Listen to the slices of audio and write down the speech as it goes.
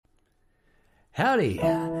Howdy!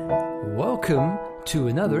 Welcome to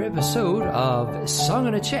another episode of Song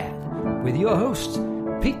and a Chat with your host,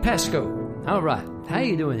 Pete Pasco. Alright, how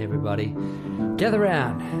you doing everybody? Gather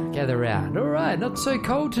round. Alright, not so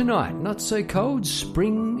cold tonight, not so cold.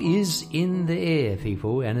 Spring is in the air,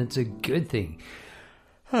 people, and it's a good thing.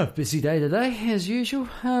 Busy day today, as usual.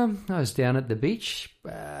 I was down at the beach,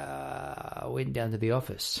 went down to the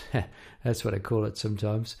office. That's what I call it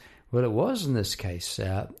sometimes. Well, it was in this case.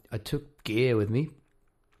 I took gear with me,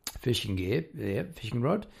 fishing gear, fishing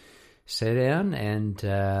rod, sat down and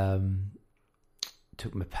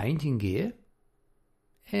took my painting gear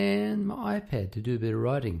and my iPad to do a bit of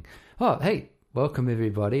writing. Oh, hey, welcome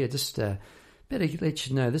everybody. I just better let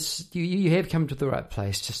you know this. You have come to the right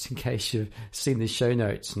place, just in case you've seen the show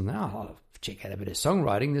notes and check out a bit of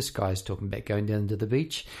songwriting. This guy's talking about going down to the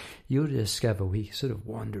beach. You'll discover we sort of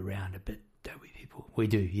wander around a bit, don't we, people? We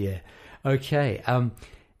do, yeah. Okay,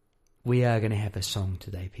 we are going to have a song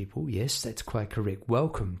today, people. Yes, that's quite correct.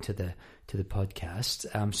 Welcome to the podcast.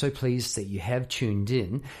 I'm so pleased that you have tuned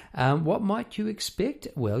in. What might you expect?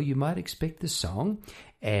 Well, you might expect the song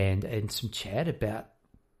and some chat about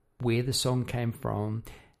where the song came from,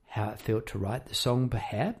 how it felt to write the song,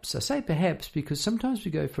 perhaps. I say perhaps because sometimes we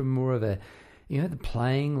go from more of a, the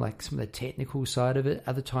playing, like some of the technical side of it,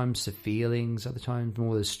 other times the feelings, other times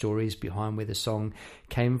more the stories behind where the song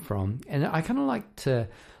came from. And I kind of like to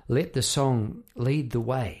let the song lead the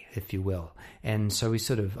way, if you will. And so I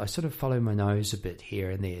sort of follow my nose a bit here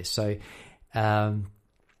and there. So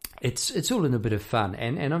it's all in a bit of fun.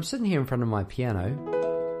 And I'm sitting here in front of my piano,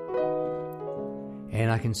 and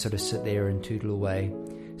I can sort of sit there and tootle away.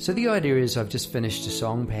 So the idea is I've just finished a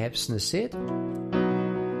song, perhaps in a set,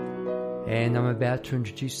 and I'm about to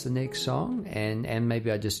introduce the next song, and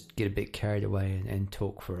maybe I just get a bit carried away and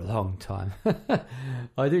talk for a long time.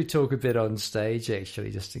 I do talk a bit on stage,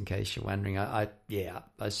 actually, just in case you're wondering. I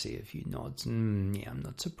see a few nods. I'm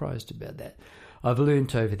not surprised about that. I've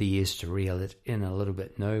learned over the years to reel it in a little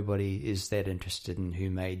bit. Nobody is that interested in who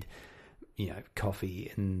made coffee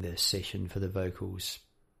in the session for the vocals.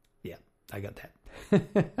 Yeah, I got that.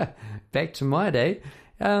 Back to my day.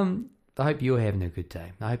 I hope you're having a good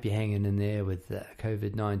day. I hope you're hanging in there with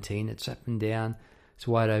COVID-19. It's up and down. It's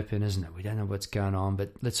wide open, isn't it? We don't know what's going on,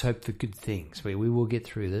 but let's hope for good things. We will get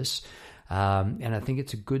through this. And I think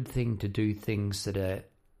it's a good thing to do things that are,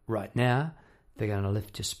 right now, they're going to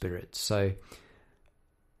lift your spirits. So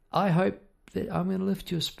I hope that I'm going to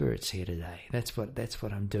lift your spirits here today. That's what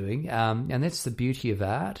I'm doing. And that's the beauty of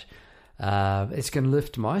art. It's going to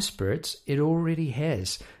lift my spirits. It already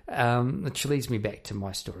has. Which leads me back to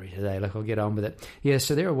my story today. Like, I'll get on with it. Yeah,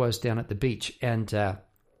 so there I was down at the beach and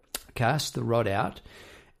cast the rod out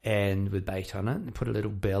and with bait on it and put a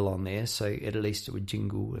little bell on there so at least it would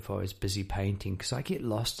jingle if I was busy painting, because I get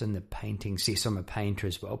lost in the painting. So I'm a painter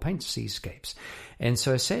as well, paint seascapes. And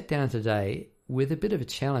so I sat down today with a bit of a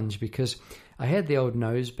challenge because I had the old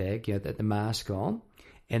nose bag, the mask on,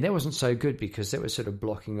 and that wasn't so good because that was sort of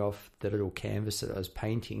blocking off the little canvas that I was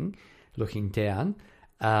painting, looking down.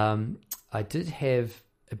 I did have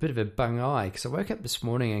a bit of a bung eye because I woke up this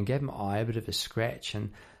morning and gave my eye a bit of a scratch.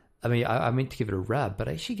 And I mean, I meant to give it a rub, but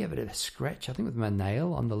I actually gave it a scratch, I think, with my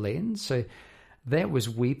nail on the lens. So that was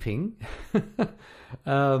weeping.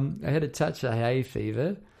 I had a touch of hay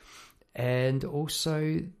fever, and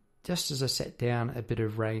also, just as I sat down, a bit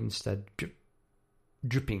of rain started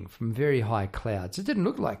dripping from very high clouds. It didn't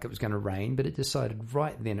look like it was going to rain, but it decided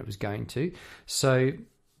right then it was going to. So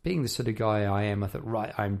being the sort of guy I am, I thought,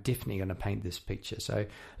 right, I'm definitely going to paint this picture. So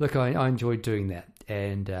look, I enjoyed doing that.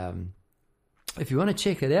 And if you want to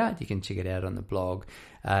check it out, you can check it out on the blog.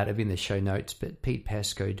 It'll be in the show notes, but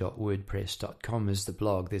petepasco.wordpress.com is the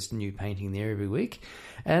blog. There's a new painting there every week.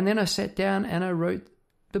 And then I sat down and I wrote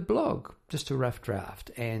the blog, just a rough draft,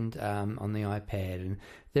 and on the iPad, and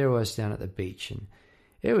there I was down at the beach, and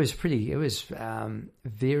it was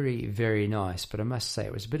very, very nice, but I must say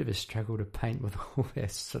it was a bit of a struggle to paint with all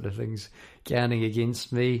that sort of things counting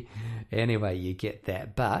against me. Anyway, you get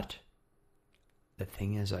that, but the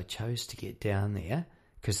thing is, I chose to get down there,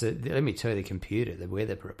 because let me tell you, the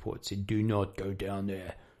weather report said, do not go down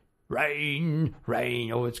there. Rain,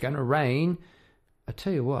 it's going to rain. I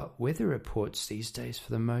tell you what, weather reports these days,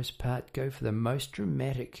 for the most part, go for the most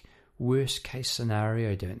dramatic, worst-case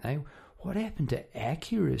scenario, don't they? What happened to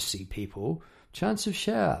accuracy, people? Chance of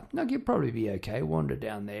shower. No, you'll probably be okay. Wander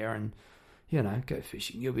down there and, go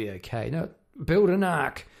fishing. You'll be okay. No, build an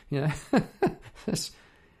ark,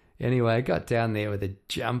 Anyway, I got down there with a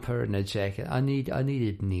jumper and a jacket. I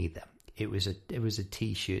needed neither. It was a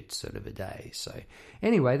t-shirt sort of a day. So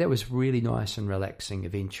anyway, that was really nice and relaxing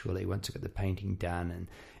eventually once I got the painting done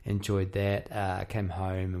enjoyed that. I came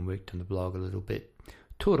home and worked on the blog a little bit.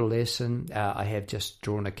 Taught a lesson. I have just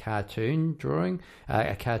drawn a cartoon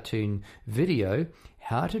video,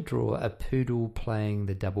 how to draw a poodle playing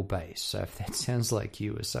the double bass. So if that sounds like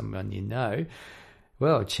you or someone you know,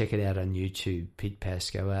 well, check it out on YouTube, Pete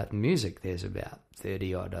Pascoe Art and Music. There's about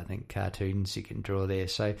 30 odd, I think, cartoons you can draw there.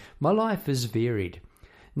 So my life is varied.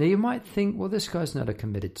 Now you might think, well, this guy's not a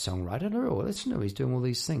committed songwriter at all. Let's know he's doing all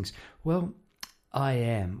these things. Well, I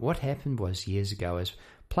am. What happened was years ago, I was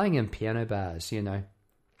playing in piano bars,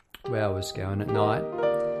 where I was going at night.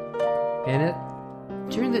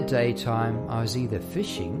 And during the daytime, I was either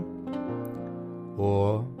fishing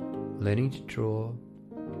or learning to draw.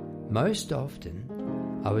 Most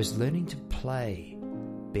often, I was learning to play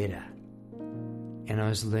better. And I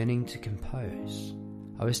was learning to compose.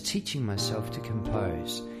 I was teaching myself to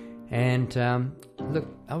compose. And look,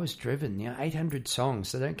 I was driven, 800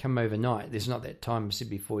 songs. They don't come overnight. There's not that time I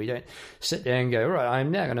said before. You don't sit down and go, right,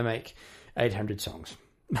 I'm now going to make 800 songs.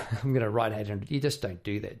 I'm going to write 800. You just don't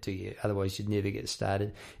do that, do you? Otherwise, you'd never get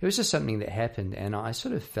started. It was just something that happened, and I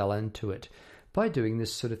sort of fell into it by doing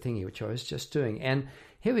this sort of thing, which I was just doing. And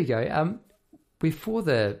here we go. Before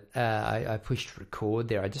I pushed record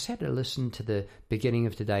there, I just had to listen to the beginning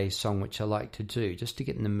of today's song, which I like to do, just to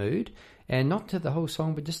get in the mood, and not to the whole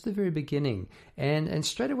song, but just the very beginning. And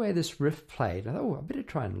straight away this riff played. I thought, I better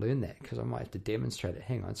try and learn that, because I might have to demonstrate it.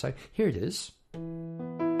 Hang on. So here it is.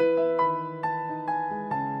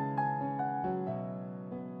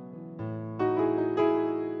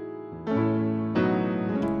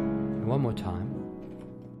 One more time.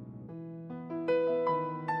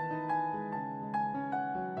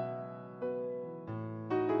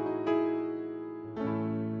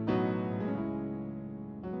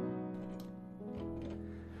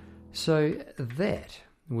 So that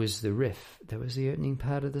was the riff. That was the opening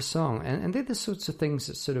part of the song. And they're the sorts of things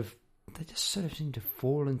that they just sort of seem to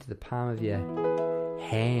fall into the palm of your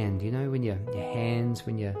hand. When your hands,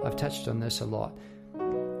 I've touched on this a lot.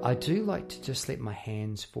 I do like to just let my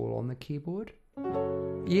hands fall on the keyboard.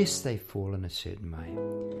 Yes, they fall in a certain way.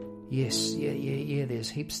 Yes, yeah, there's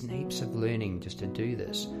heaps and heaps of learning just to do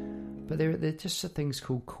this. But they're just things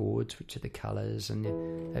called chords, which are the colours.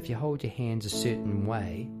 And if you hold your hands a certain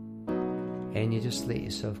way, and you just let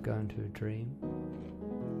yourself go into a dream,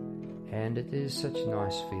 and it is such a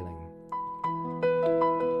nice feeling.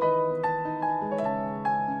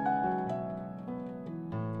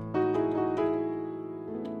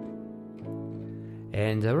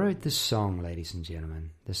 And I wrote this song, ladies and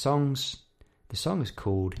gentlemen. The song is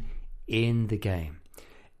called "In the Game,"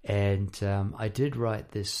 and I did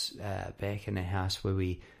write this back in a house where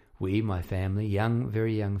we, my family,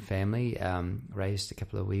 very young family, raised a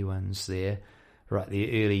couple of wee ones there, right,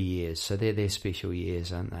 the early years. So they're their special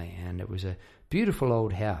years, aren't they? And it was a beautiful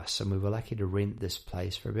old house, and we were lucky to rent this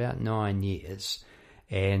place for about 9 years.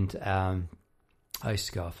 And I used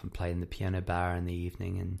to go off and play in the piano bar in the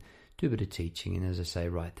evening and do a bit of teaching, and as I say,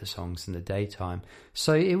 write the songs in the daytime.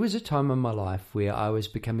 So it was a time in my life where I was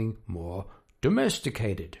becoming more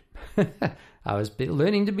domesticated. I was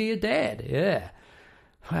learning to be a dad, yeah.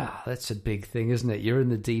 Wow, that's a big thing, isn't it? You're in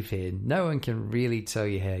the deep end. No one can really tell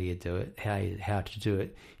you how you do it, how to do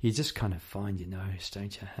it. You just kind of find your nose,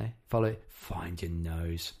 don't you? Hey? Find your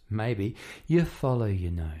nose. Maybe you follow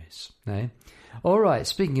your nose. Eh? All right,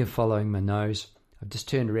 speaking of following my nose, I've just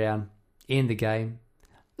turned around, in the game.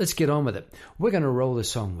 Let's get on with it. We're going to roll the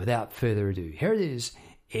song without further ado. Here it is,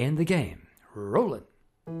 In the Game. Rolling.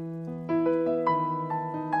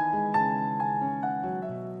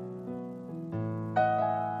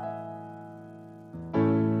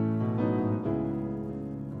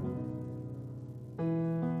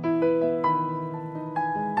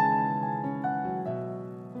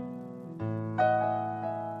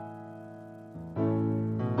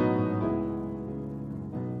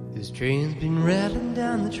 This train's been rattling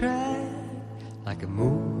down the track like a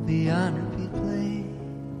movie on repeat play.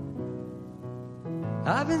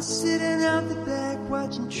 I've been sitting out the back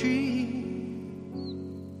watching trees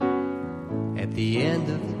at the end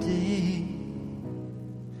of the day.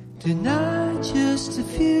 Tonight just a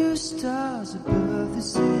few stars above the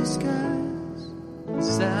city skies, the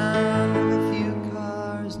sound of a few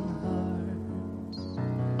cars and hearts.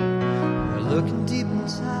 We're looking deep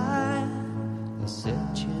inside, they're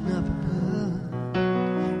searching up above.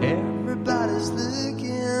 Everybody's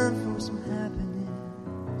looking for some happiness.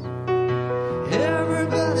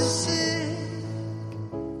 Everybody's sick,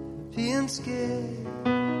 feeling scared.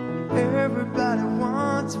 Everybody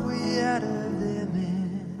wants a way out of their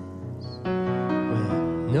mess.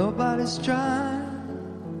 Well, nobody's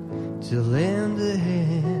trying to lend a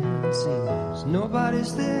hand. it seems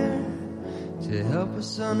nobody's there to help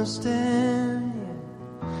us understand. Yeah.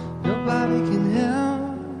 Nobody can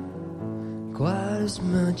help quite as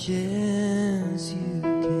much as you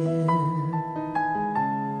can.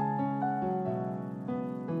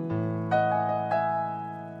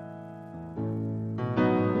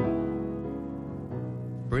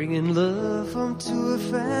 Bringing love home to a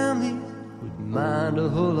family would mind a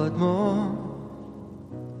whole lot more.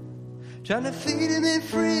 Trying to feed him and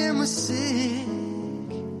free him was sick.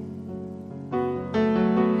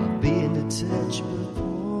 I'll be in the touch but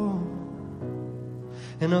poor,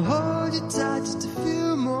 and I'll hold you tight just a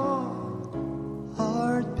few more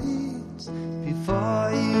heartbeats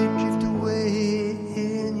before you drift away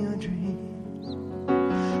in your dreams.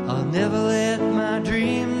 I'll never let my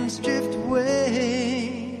dreams drift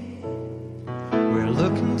away. We're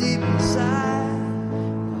looking deep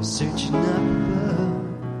inside, we're searching up above.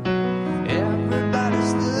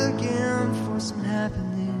 Everybody's looking for some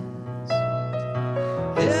happiness.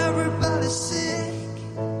 Everybody's sick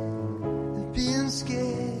of being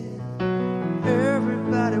scared.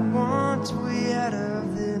 Everybody wants a way out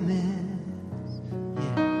of their mess.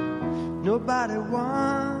 Yeah, nobody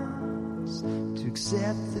wants to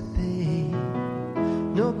accept the pain.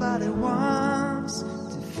 Nobody wants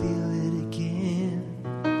to feel it again.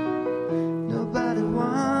 Nobody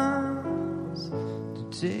wants to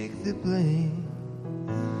take the blame.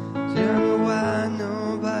 Tell me why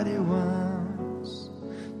nobody wants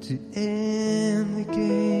to end the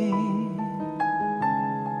game.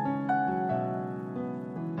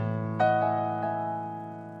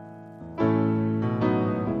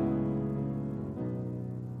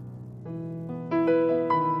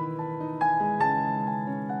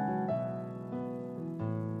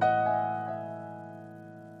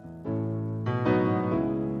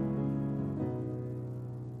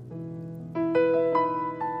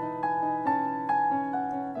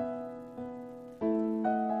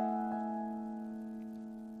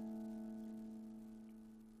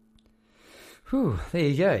 Whew, there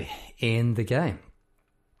you go. End the game.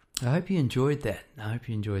 I hope you enjoyed that. No,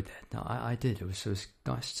 I did. It was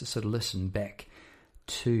nice to sort of listen back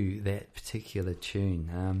to that particular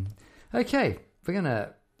tune. Okay, we're going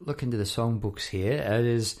to look into the songbooks here. It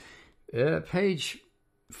is page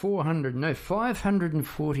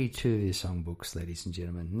 542 of the songbooks, ladies and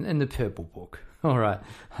gentlemen, in the purple book. All right,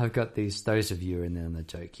 I've got these. Those of you who are in there on the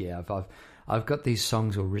joke, yeah, I've got these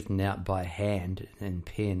songs all written out by hand and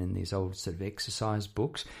pen in these old sort of exercise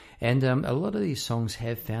books, and a lot of these songs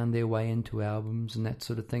have found their way into albums and that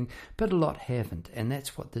sort of thing, but a lot haven't, and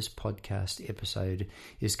that's what this podcast episode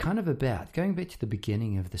is kind of about, going back to the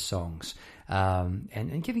beginning of the songs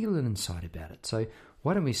and giving you a little insight about it. So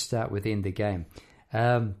why don't we start with End the Game?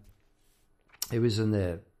 It was in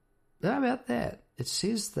the... How about that? It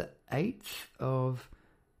says the 8th of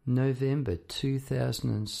November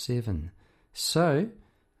 2007. So,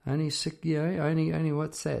 only what's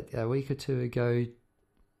that? A week or two ago,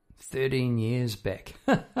 13 years back.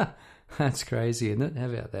 That's crazy, isn't it? How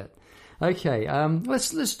about that? Okay,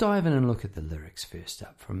 let's dive in and look at the lyrics first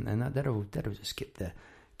up, and that'll just get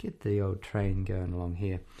the old train going along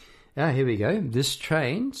here. Here we go. This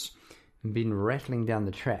train's been rattling down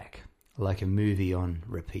the track like a movie on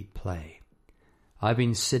repeat play. I've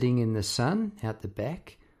been sitting in the sun out the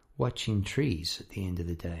back, watching trees at the end of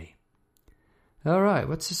the day. All right,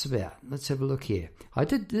 what's this about? Let's have a look here.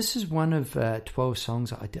 This is one of 12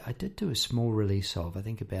 songs I did do a small release of. I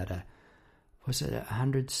think about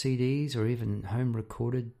 100 CDs or even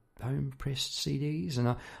home-recorded, home-pressed CDs.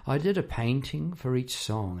 And I did a painting for each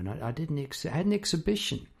song, and I had an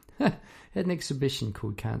exhibition. Had an exhibition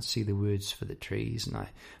called Can't See the Words for the Trees, and I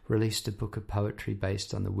released a book of poetry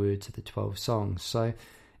based on the words of the 12 songs. So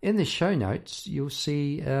in the show notes, you'll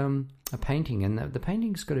see a painting, and the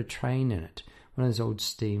painting's got a train in it, one of those old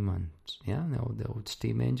steam ones, yeah, the old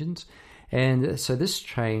steam engines. And so this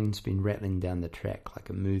train's been rattling down the track like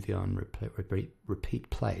a movie on repeat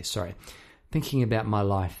play. Sorry. Thinking about my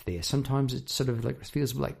life there. Sometimes it sort of like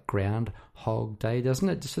feels like Groundhog Day, doesn't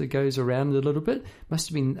it? It just sort of goes around a little bit. Must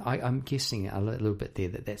have been, I'm guessing a little bit there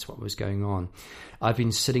that's what was going on. I've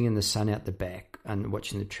been sitting in the sun out the back and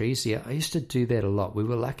watching the trees. Yeah, I used to do that a lot. We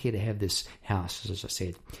were lucky to have this house, as I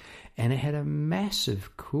said, and it had a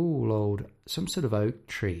massive, cool old, some sort of oak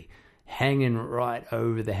tree hanging right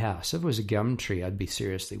over the house. If it was a gum tree, I'd be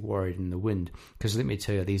seriously worried in the wind, because let me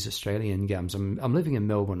tell you, these Australian gums, I'm living in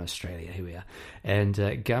Melbourne, Australia, here we are,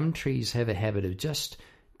 and gum trees have a habit of just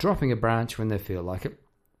dropping a branch when they feel like it,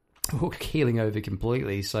 or keeling over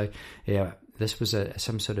completely. So yeah, this was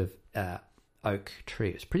some sort of oak tree.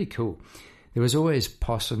 It's pretty cool. There was always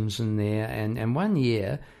possums in there, and one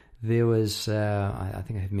year there was, I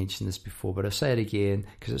think I've mentioned this before, but I'll say it again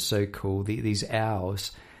because it's so cool. These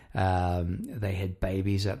owls, they had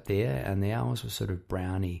babies up there, and the owls were sort of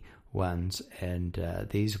brownie ones, and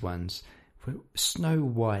these ones were snow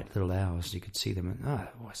white little owls. You could see them, and it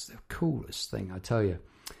was the coolest thing, I tell you.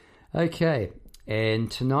 Okay, and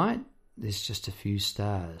tonight there's just a few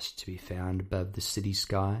stars to be found above the city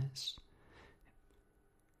skies,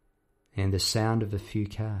 and the sound of a few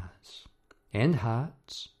cars and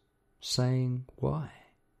hearts saying why.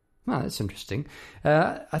 Oh, that's interesting.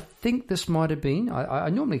 I think this might have been, I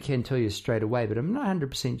normally can tell you straight away, but I'm not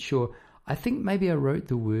 100% sure. I think maybe I wrote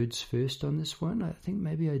the words first on this one. I think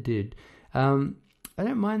maybe I did. I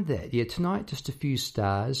don't mind that. Yeah, tonight just a few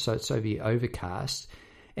stars, so it's overcast.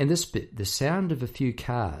 And this bit, the sound of a few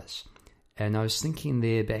cars. And I was thinking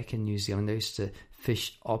there back in New Zealand, I used to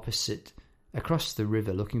fish opposite, across the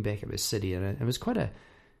river, looking back at the city. And it was quite a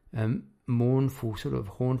mournful, sort of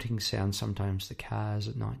haunting sound sometimes, the cars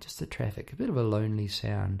at night, just the traffic, a bit of a lonely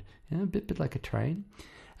sound, a bit like a train.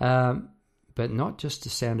 But not just the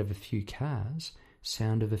sound of a few cars,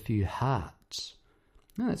 sound of a few hearts.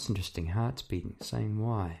 Oh, that's interesting, hearts beating, saying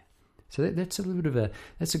why. So that's a little bit of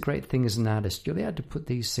that's a great thing as an artist. You're allowed to put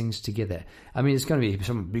these things together. I mean, it's going to be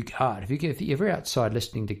some big heart. If you're outside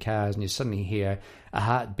listening to cars and you suddenly hear a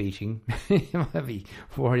heart beating, you might be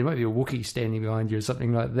worried. It might be a Wookiee standing behind you or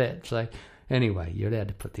something like that. So anyway, you're allowed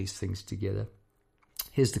to put these things together.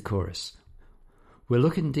 Here's the chorus. We're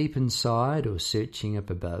looking deep inside or searching up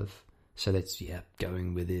above. So that's,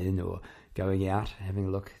 going within or going out, having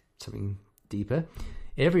a look at something deeper.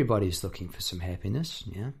 Everybody's looking for some happiness,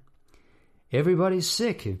 Everybody's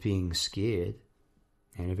sick of being scared,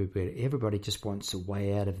 and everybody just wants a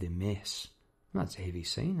way out of their mess. Well, that's a heavy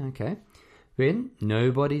scene, okay. Then,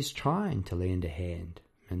 nobody's trying to lend a hand,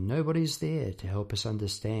 and nobody's there to help us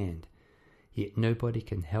understand. Yet nobody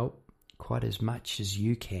can help quite as much as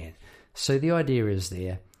you can. So the idea is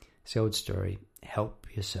there, it's the old story,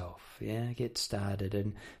 help yourself, get started.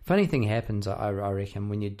 And funny thing happens, I reckon,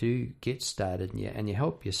 when you do get started and you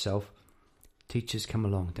help yourself, teachers come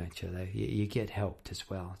along, don't you? You get helped as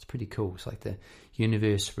well. It's pretty cool. It's like the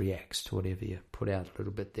universe reacts to whatever you put out a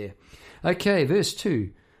little bit there. Okay, verse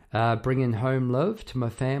 2. Bringing home love to my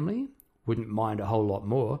family. Wouldn't mind a whole lot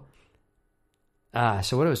more.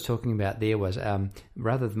 So what I was talking about there was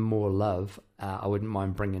rather than more love, I wouldn't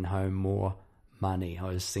mind bringing home more money. I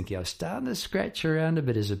was thinking I was starting to scratch around a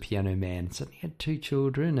bit as a piano man. Suddenly had 2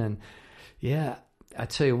 children, and I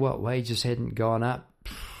tell you what, wages hadn't gone up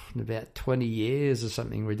in about 20 years or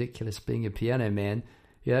something ridiculous being a piano man.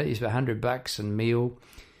 It used to be $100 and meal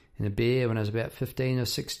and a beer when I was about 15 or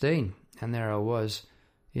 16. And there I was,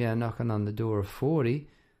 knocking on the door of 40,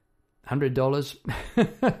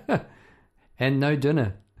 $100 and no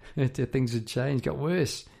dinner. Things had changed, got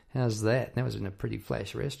worse. How's that? That was in a pretty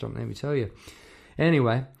flash restaurant, let me tell you.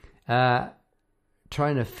 Anyway,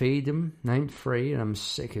 trying to feed them, ain't free, and I'm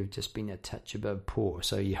sick of just being a touch above poor.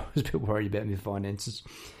 So I was a bit worried about my finances.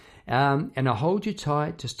 And I'll hold you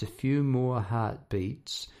tight just a few more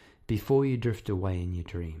heartbeats before you drift away in your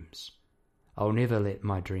dreams. I'll never let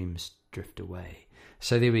my dreams drift away.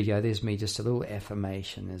 So there we go. There's me, just a little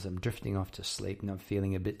affirmation as I'm drifting off to sleep, and I'm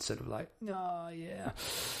feeling a bit sort of like,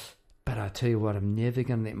 But I tell you what, I'm never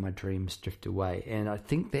going to let my dreams drift away. And I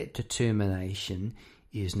think that determination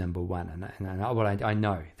is number one. And I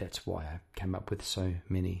know that's why I came up with so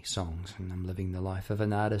many songs, and I'm living the life of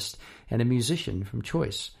an artist and a musician from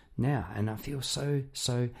choice now. And I feel so,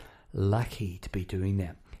 so lucky to be doing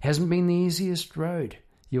that. Hasn't been the easiest road.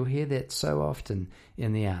 You'll hear that so often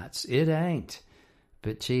in the arts. It ain't.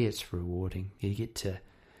 But gee, it's rewarding. You get to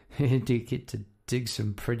dig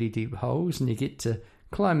some pretty deep holes, and you get to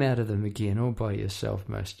climb out of them again all by yourself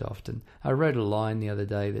most often. I wrote a line the other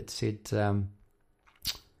day that said,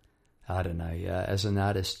 as an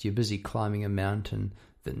artist, you're busy climbing a mountain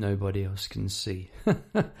that nobody else can see.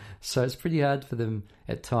 So it's pretty hard for them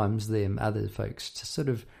at times, other folks, to sort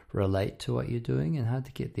of relate to what you're doing, and hard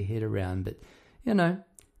to get their head around. But,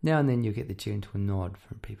 now and then you get the gentle nod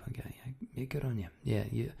from people and go, yeah, good on you. Yeah,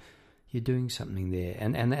 you're doing something there.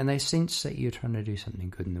 And they sense that you're trying to do something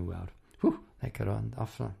good in the world. Whew, that got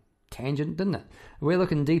off on a tangent, didn't it? We're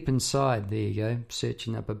looking deep inside. There you go.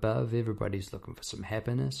 Searching up above. Everybody's looking for some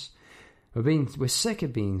happiness. We're sick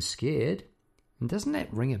of being scared. And doesn't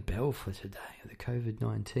that ring a bell for today, the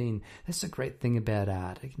COVID-19? That's the great thing about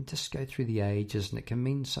art. It can just go through the ages, and it can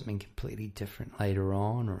mean something completely different later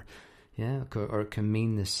on, or it can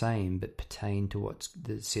mean the same but pertain to what's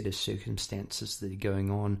the set of circumstances that are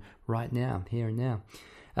going on right now, here and now.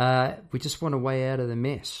 We just want a way out of the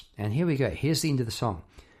mess. And here we go. Here's the end of the song.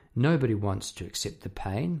 Nobody wants to accept the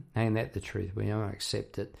pain. Ain't that the truth? We don't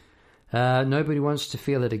accept it. Nobody wants to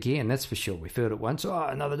feel it again, that's for sure. We felt it once. Oh,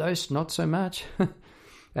 another dose, not so much.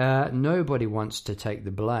 Nobody wants to take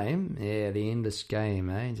the blame. Yeah, the endless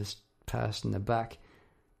game, just passing the buck.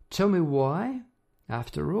 Tell me why,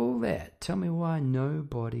 after all that, tell me why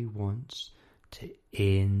nobody wants to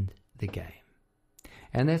end the game.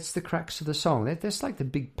 And that's the crux of the song. That's like the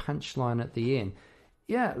big punchline at the end.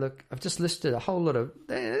 Yeah, look, I've just listed a whole lot of...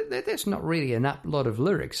 That's not really a lot of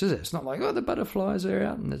lyrics, is it? It's not like, oh, the butterflies are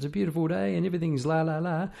out and it's a beautiful day and everything's la, la,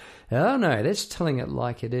 la. Oh, no, that's telling it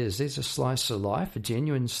like it is. There's a slice of life, a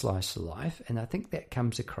genuine slice of life, and I think that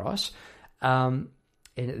comes across. And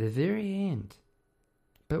at the very end...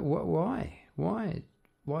 But why? Why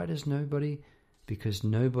does nobody... Because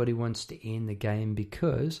nobody wants to end the game,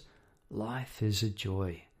 because life is a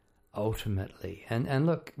joy, ultimately. And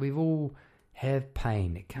look, we've all... have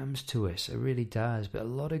pain. It comes to us. It really does. But a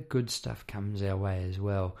lot of good stuff comes our way as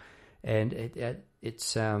well. And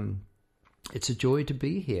it's a joy to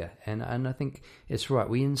be here. And I think it's right.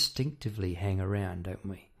 We instinctively hang around, don't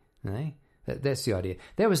we? Eh? That's the idea.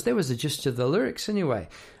 That was the gist of the lyrics anyway.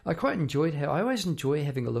 I quite enjoyed I always enjoy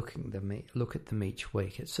having a look at them each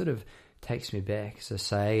week. It sort of takes me back, as I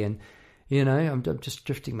say. And, you know, I'm just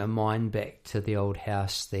drifting my mind back to the old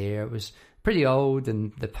house there. It was pretty old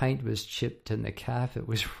and the paint was chipped and the carpet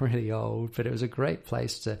was really old, but it was a great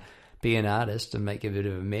place to be an artist and make a bit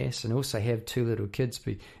of a mess, and also have two little kids.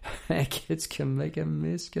 Kids can make a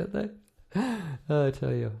mess, can't they? Oh, I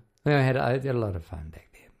tell you. I had a lot of fun back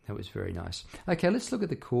there. It was very nice. Okay, let's look at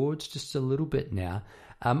the chords just a little bit now.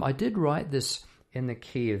 I did write this in the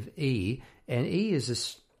key of E, and E is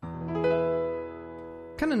this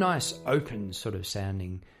kind of nice open sort of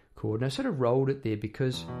sounding chord, and I sort of rolled it there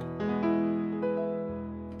because...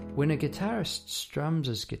 when a guitarist strums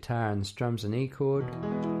his guitar and strums an E chord,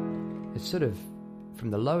 it's sort of from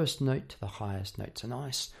the lowest note to the highest note. It's a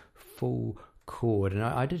nice full chord. And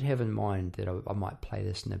I did have in mind that I might play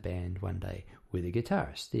this in a band one day with a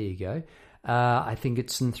guitarist. There you go. I think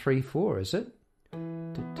it's in 3/4, is it? 2,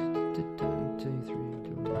 3,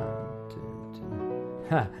 1,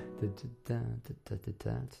 2.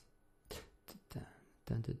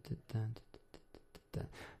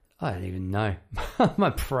 I don't even know.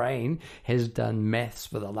 My brain has done maths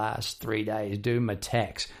for the last 3 days, doing my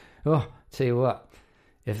tax. Oh, tell you what,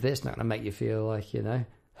 if that's not going to make you feel like, you know,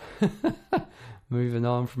 moving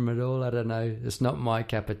on from it all, I don't know. It's not my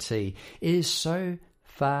cup of tea. It is so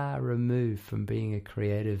far removed from being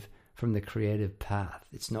from the creative path.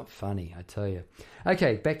 It's not funny, I tell you.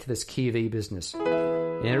 Okay, back to this key of E business.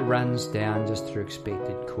 And it runs down just through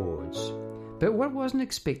expected chords. But what wasn't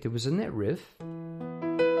expected was in that riff...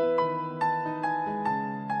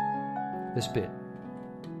 this bit.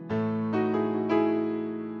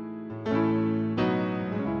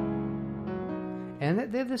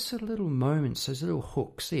 And they're the sort of little moments, those little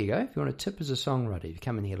hooks. There you go. If you want a tip as a songwriter, if you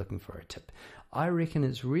come in here looking for a tip, I reckon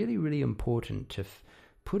it's really, really important to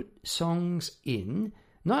put songs in,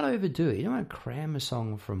 not overdo it. You don't want to cram a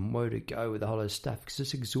song from woe to go with a whole lot of stuff, because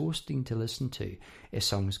it's exhausting to listen to. A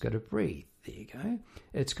song's got to breathe. There you go.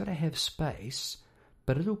 It's got to have space,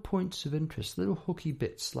 but little points of interest, little hooky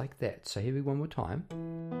bits like that. So here we go one more time.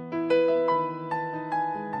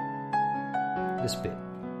 This bit.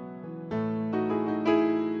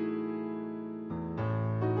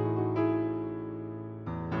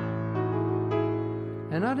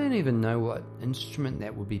 And I don't even know what instrument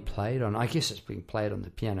that would be played on. I guess it's being played on the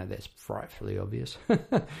piano. That's frightfully obvious.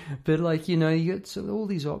 But like, you know, you get all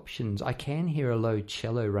these options. I can hear a low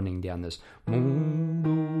cello running down this.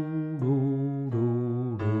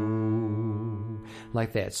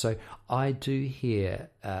 Like that. So I do hear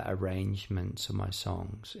arrangements of my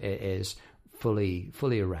songs as fully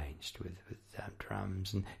arranged with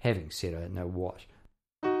drums. And having said I don't know what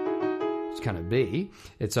it's going to be,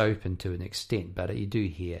 it's open to an extent, but you do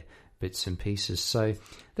hear bits and pieces. So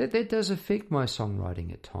that does affect my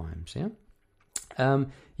songwriting at times. Yeah.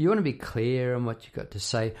 You want to be clear on what you've got to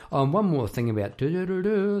say. Oh, and one more thing about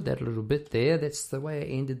do-do-do-do, that little bit there. That's the way I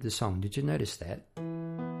ended the song. Did you notice that?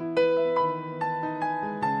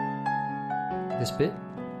 This bit.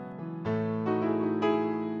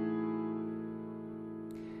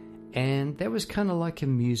 And that was kind of like a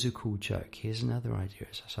musical joke. Here's another idea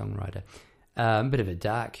as a songwriter. A bit of a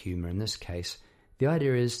dark humour in this case. The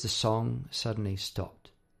idea is the song suddenly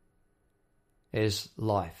stopped. As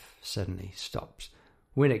life suddenly stops.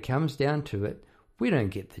 When it comes down to it, we don't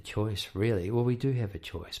get the choice, really. Well, we do have a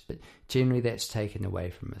choice, but generally that's taken away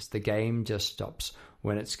from us. The game just stops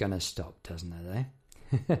when it's going to stop, doesn't it,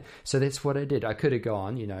 eh? So that's what I did. I could have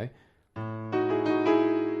gone, you know...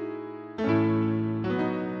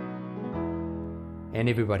 And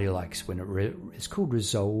everybody likes when it's called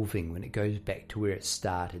resolving, when it goes back to where it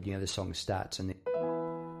started. The song starts, and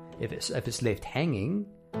if it's left hanging,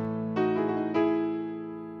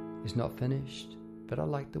 it's not finished. But I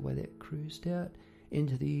like the way that cruised out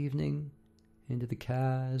into the evening, into the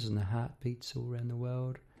cars and the heartbeats all around the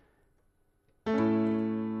world.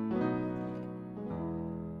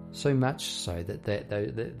 So much so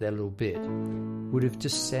that little bit would have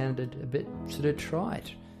just sounded a bit sort of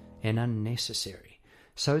trite and unnecessary.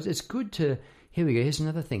 So it's good to, here we go, here's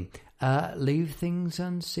another thing, leave things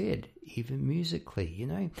unsaid, even musically.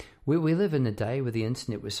 We live in a day with the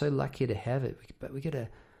internet, we're so lucky to have it, but we get a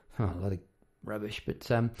lot of rubbish,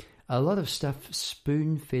 but a lot of stuff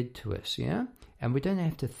spoon-fed to us, and we don't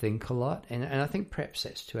have to think a lot, and I think perhaps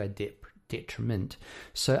that's to our detriment.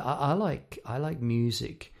 So I like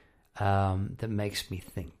music that makes me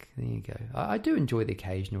think. There you go. I do enjoy the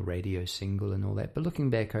occasional radio single and all that, but looking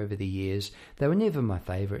back over the years, they were never my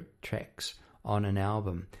favourite tracks on an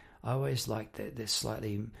album. I always liked the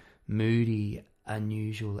slightly moody,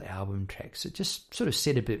 unusual album tracks. It just sort of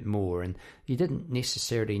said a bit more, and you didn't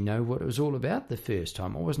necessarily know what it was all about the first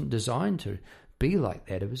time. It wasn't designed to be like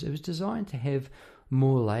that. It was designed to have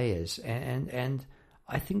more layers, and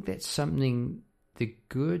I think that's something the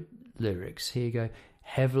good lyrics, here you go,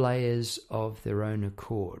 have layers of their own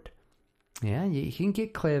accord. Yeah, you can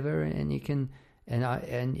get clever, and you can,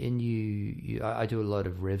 I do a lot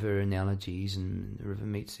of river analogies, and the river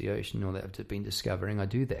meets the ocean, all that I've been discovering. I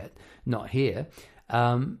do that, not here,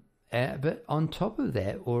 but on top of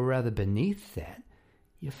that, or rather beneath that,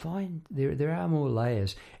 you find there are more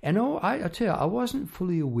layers. And I tell you, I wasn't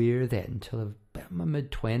fully aware of that until about my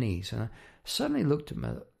mid-20s, and I suddenly looked at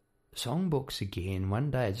my songbooks again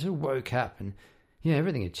one day. I just woke up, and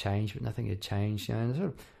everything had changed, but nothing had changed. And I sort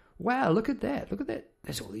of, wow, look at that.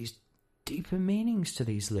 There's all these deeper meanings to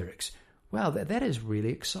these lyrics. Wow, that is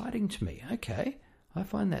really exciting to me. Okay, I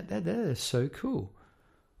find that is so cool.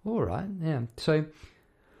 All right, yeah. So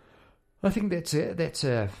I think that's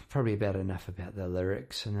probably about enough about the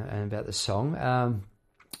lyrics and about the song.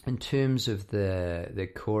 In terms of the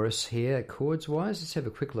chorus here, chords wise, let's have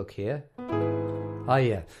a quick look here. Oh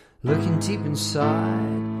yeah, looking deep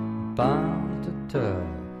inside.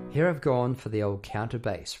 Here I've gone for the old counter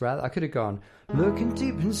bass. Rather, I could have gone looking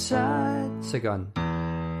deep inside. So gone,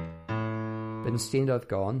 but instead I've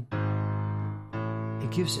gone.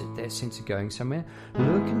 It gives it that sense of going somewhere.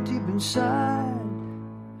 Looking deep inside,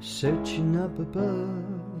 searching up above.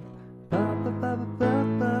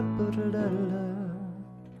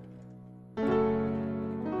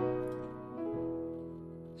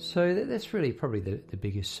 So that's really probably the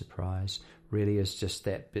biggest surprise, really, is just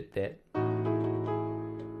that bit that.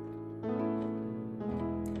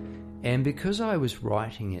 And because I was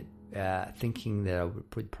writing it, thinking that I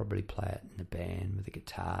would probably play it in a band with the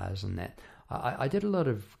guitars and that, I did a lot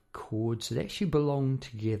of chords that actually belong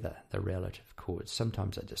together, the relative chords.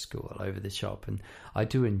 Sometimes I just go all over the shop, and I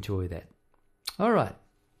do enjoy that. All right.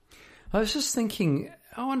 I was just thinking,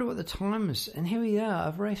 I wonder what the time is, and here we are.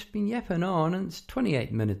 I've been yapping on, and it's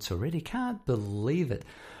 28 minutes already. Can't believe it.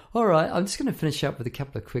 All right, I'm just going to finish up with a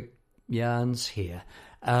couple of quick yarns here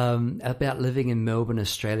about living in Melbourne,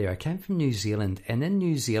 Australia. I came from New Zealand, and in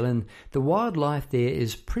New Zealand, the wildlife there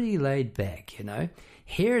is pretty laid back,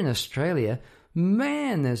 Here in Australia,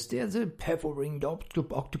 man, there's a purple-ringed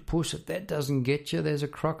octopus. If that doesn't get you, there's a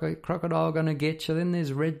crocodile going to get you. Then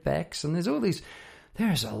there's redbacks, and there's all these.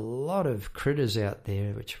 There's a lot of critters out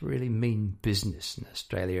there which really mean business in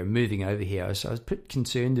Australia. And moving over here, so I was a bit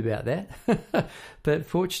concerned about that. But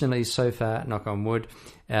fortunately, so far, knock on wood,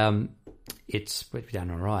 we've done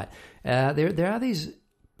all right. There are these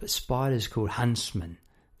spiders called huntsmen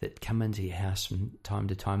that come into your house from time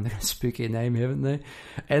to time. They've got a spooky name, haven't they?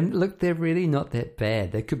 And look, they're really not that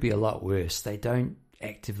bad. They could be a lot worse. They don't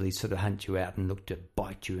actively sort of hunt you out and look to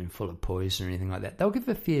bite you and full of poison or anything like that. They'll give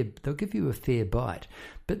you a fair bite,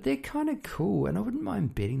 but they're kind of cool, and I wouldn't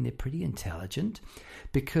mind betting they're pretty intelligent,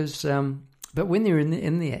 because but when they're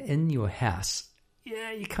in your house,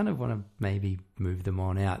 you kind of want to maybe move them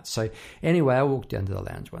on out. So anyway, I walked down to the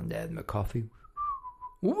lounge one day, had my coffee.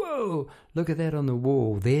 Whoa, look at that on the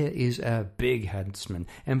wall. There is a big huntsman,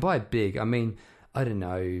 and by big I mean, I don't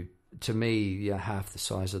know, to me, half the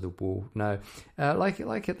size of the wall. No, like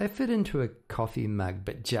they fit into a coffee mug,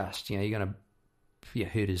 but just, you're going to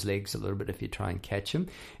hurt his legs a little bit if you try and catch him.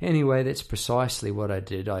 Anyway, that's precisely what I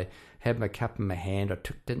did. I had my cup in my hand. I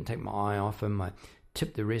didn't take my eye off him. I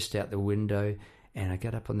tipped the rest out the window, and I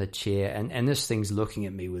got up on the chair, and this thing's looking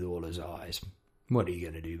at me with all his eyes. What are you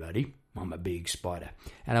going to do, buddy? I'm a big spider.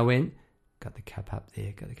 And I went, got the cup up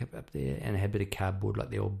there, and I had a bit of cardboard like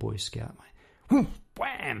the old Boy Scout.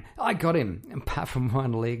 wham! I got him. Apart from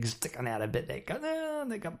one leg sticking out a bit, they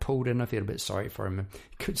got pulled in. I feel a bit sorry for him.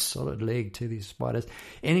 Good solid leg too, these spiders.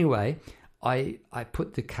 Anyway, I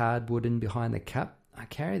put the cardboard in behind the cup. I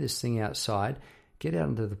carry this thing outside, get out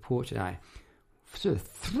onto the porch, and I sort of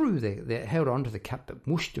threw held onto the cup, but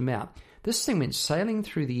whooshed him out. This thing went sailing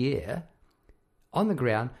through the air, on the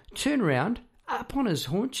ground, turned around, up on his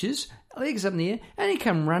haunches, legs up in the air, and he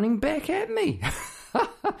come running back at me.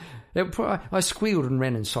 I squealed and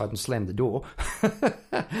ran inside and slammed the door.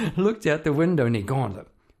 Looked out the window and he'd gone.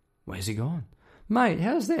 Where's he gone? Mate,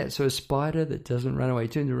 how's that? So a spider that doesn't run away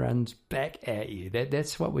turns and runs back at you.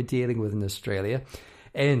 That's what we're dealing with in Australia.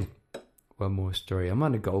 And one more story. I'm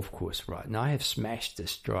on a golf course right now. I have smashed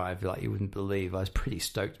this drive like you wouldn't believe. I was pretty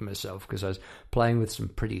stoked with myself because I was playing with some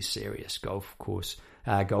pretty serious golfers,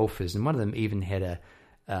 and one of them even had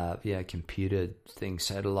a computer thing,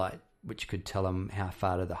 satellite, which could tell them how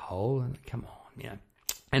far to the hole. And come on,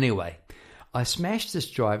 Anyway, I smashed this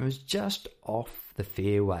drive and it was just off the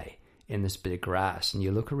fairway in this bit of grass, and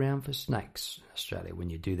you look around for snakes in Australia when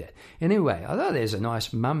you do that. Anyway, I thought there's a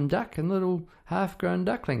nice mum duck and little half-grown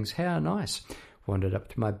ducklings. How nice. Wandered up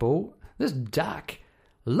to my ball. This duck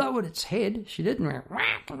lowered its head. She didn't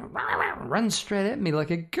run straight at me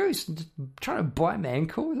like a goose, and just trying to bite my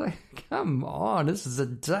ankle. I was like, come on, this is a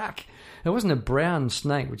duck. It wasn't a brown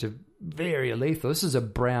snake, which is very lethal. This is a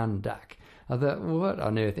brown duck. I thought, what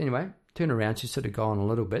on earth? Anyway, turned around. She's sort of gone a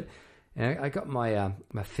little bit. And I got my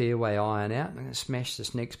fairway iron out. I'm going to smash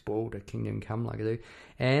this next ball to Kingdom Come like I do.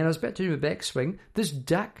 And I was about to do a backswing. This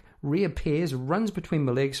duck reappears, runs between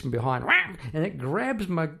my legs from behind, and it grabs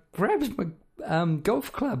my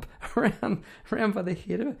golf club around by the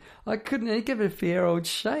head of it. I couldn't give it a fair old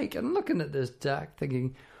shake. And looking at this duck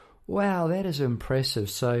thinking, wow, that is impressive.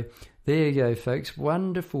 So there you go, folks.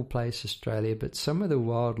 Wonderful place, Australia. But some of the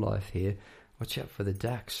wildlife here, watch out for the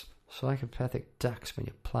ducks. Psychopathic ducks when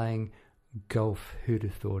you're playing golf. Who'd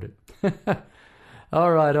have thought it? All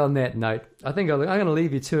right, on that note, I think I'm going to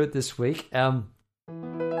leave you to it this week. I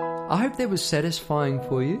hope that was satisfying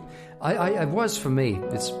for you. It was for me.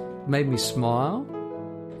 It's made me smile.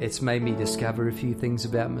 It's made me discover a few things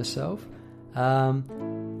about myself.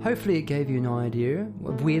 Hopefully it gave you an idea.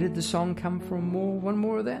 Where did the song come from? One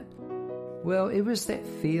more of that? Well, it was that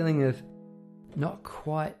feeling of not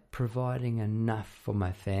quite providing enough for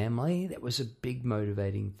my family. That was a big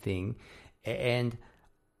motivating thing. And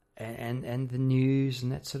the news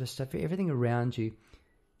and that sort of stuff, everything around you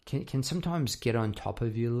can sometimes get on top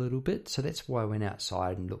of you a little bit. So that's why I went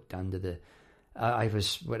outside and looked under the...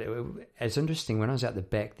 it's interesting, when I was out the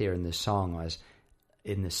back there in the song, I was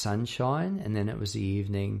in the sunshine, and then it was the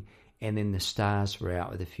evening, and then the stars were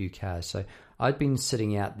out with a few cars. So I'd been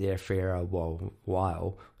sitting out there for a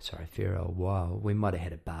while. We might have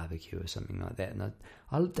had a barbecue or something like that. And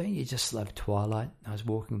don't you just love twilight? I was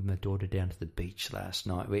walking with my daughter down to the beach last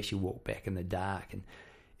night. We actually walked back in the dark, and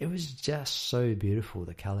it was just so beautiful,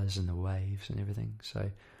 the colours and the waves and everything. So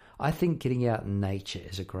I think getting out in nature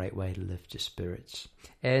is a great way to lift your spirits.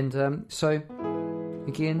 And so,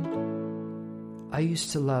 again, I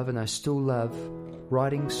used to love, and I still love,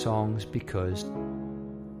 writing songs because,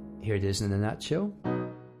 here it is in a nutshell,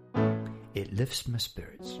 it lifts my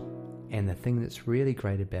spirits. And the thing that's really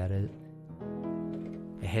great about it,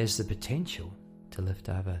 it has the potential to lift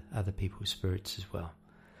other people's spirits as well.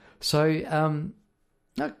 So,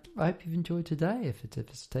 I hope you've enjoyed today. If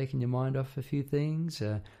it's taken your mind off a few things,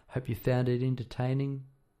 hope you found it entertaining.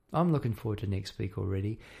 I'm looking forward to next week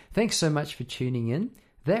already. Thanks so much for tuning in.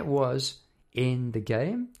 That was End the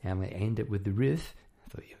Game. I'm going to end it with the riff. I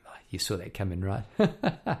thought you saw that coming, right?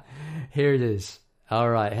 Here it is. All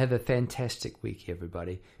right, have a fantastic week,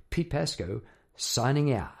 everybody. Pete Pasco,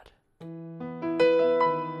 signing out.